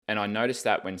And I noticed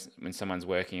that when someone's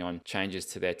working on changes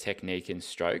to their technique and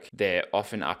stroke, they're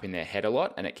often up in their head a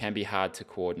lot, and it can be hard to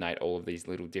coordinate all of these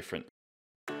little different.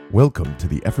 Welcome to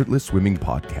the Effortless Swimming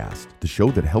Podcast, the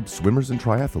show that helps swimmers and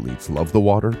triathletes love the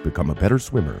water, become a better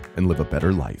swimmer, and live a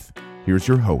better life. Here's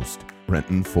your host,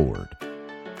 Brenton Ford.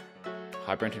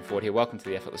 Hi, Brenton Ford here. Welcome to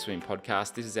the Effortless Swimming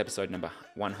Podcast. This is episode number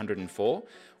 104,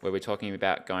 where we're talking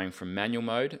about going from manual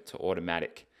mode to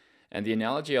automatic. And the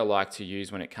analogy I like to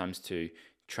use when it comes to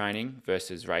training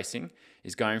versus racing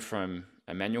is going from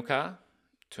a manual car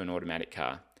to an automatic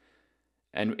car.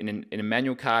 And in a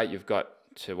manual car, you've got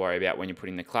to worry about when you're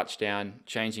putting the clutch down,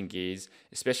 changing gears,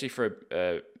 especially for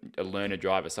a learner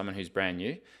driver, someone who's brand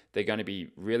new. They're going to be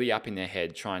really up in their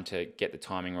head trying to get the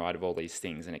timing right of all these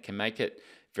things, and it can make it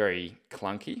very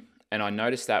clunky. And I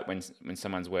noticed that when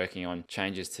someone's working on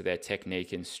changes to their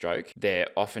technique and stroke, they're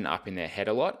often up in their head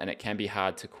a lot, and it can be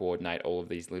hard to coordinate all of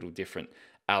these little different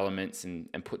elements and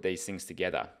put these things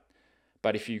together.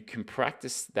 But if you can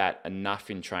practice that enough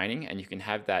in training, and you can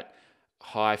have that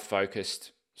high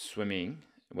focused swimming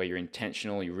where you're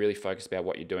intentional, you're really focused about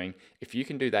what you're doing, if you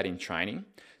can do that in training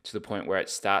to the point where it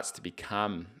starts to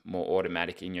become more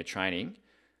automatic in your training,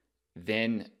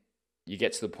 then you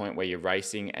get to the point where you're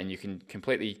racing and you can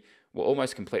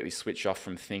almost completely switch off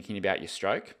from thinking about your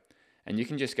stroke, and you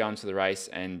can just go into the race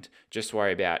and just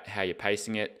worry about how you're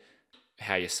pacing it,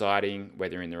 how you're sighting,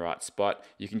 whether you're in the right spot.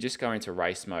 You can just go into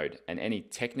race mode, and any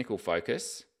technical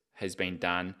focus has been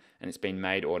done and it's been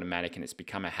made automatic, and it's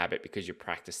become a habit because you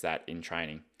practice that in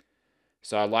training.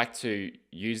 So I like to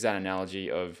use that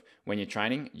analogy of when you're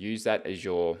training, use that as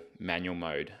your manual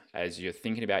mode. As you're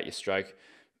thinking about your stroke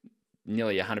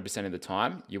nearly 100% of the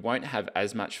time, you won't have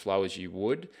as much flow as you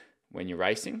would when you're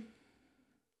racing.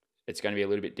 It's going to be a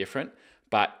little bit different,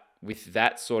 but with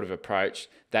that sort of approach,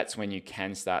 that's when you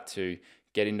can start to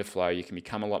get into flow. You can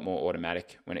become a lot more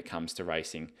automatic when it comes to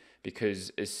racing,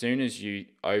 because as soon as you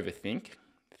overthink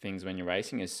things when you're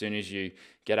racing, as soon as you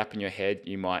get up in your head,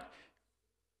 you might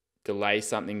delay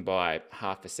something by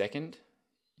half a second.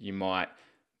 You might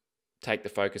take the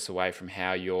focus away from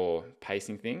how you're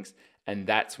pacing things, and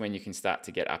that's when you can start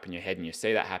to get up in your head. And you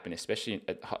see that happen, especially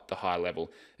at the high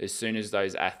level. As soon as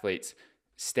those athletes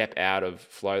step out of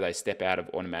flow, they step out of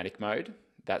automatic mode,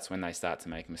 that's when they start to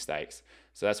make mistakes.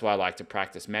 So that's why I like to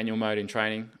practice manual mode in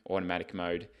training, automatic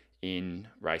mode in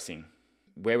racing.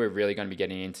 Where we're really going to be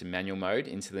getting into manual mode,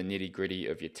 into the nitty gritty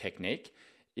of your technique,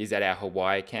 is at our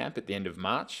Hawaii camp at the end of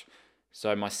March.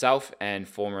 So myself and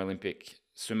former Olympic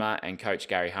swimmer and coach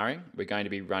Gary Hurring, we're going to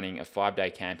be running a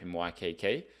 5-day camp in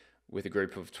Waikiki with a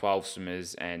group of 12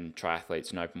 swimmers and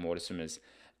triathletes and open water swimmers.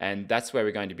 And that's where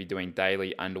we're going to be doing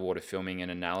daily underwater filming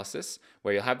and analysis,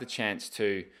 where you'll have the chance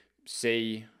to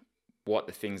see what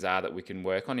the things are that we can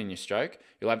work on in your stroke.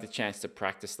 You'll have the chance to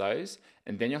practice those,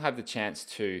 and then you'll have the chance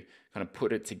to kind of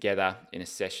put it together in a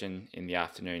session in the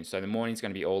afternoon. So the morning's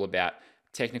going to be all about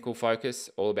technical focus,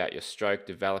 all about your stroke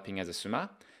developing as a swimmer.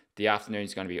 The afternoon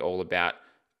is going to be all about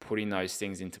putting those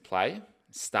things into play,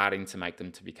 starting to make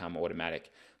them to become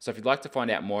automatic. So if you'd like to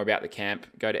find out more about the camp,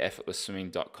 go to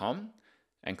effortlessswimming.com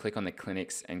and click on the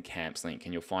clinics and camps link,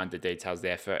 and you'll find the details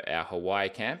there for our Hawaii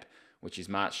camp, which is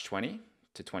March 20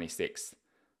 to 26th.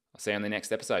 I'll see you on the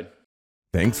next episode.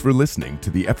 Thanks for listening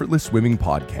to the Effortless Swimming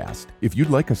Podcast. If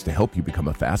you'd like us to help you become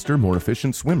a faster, more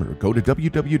efficient swimmer, go to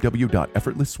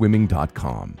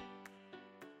www.effortlessswimming.com.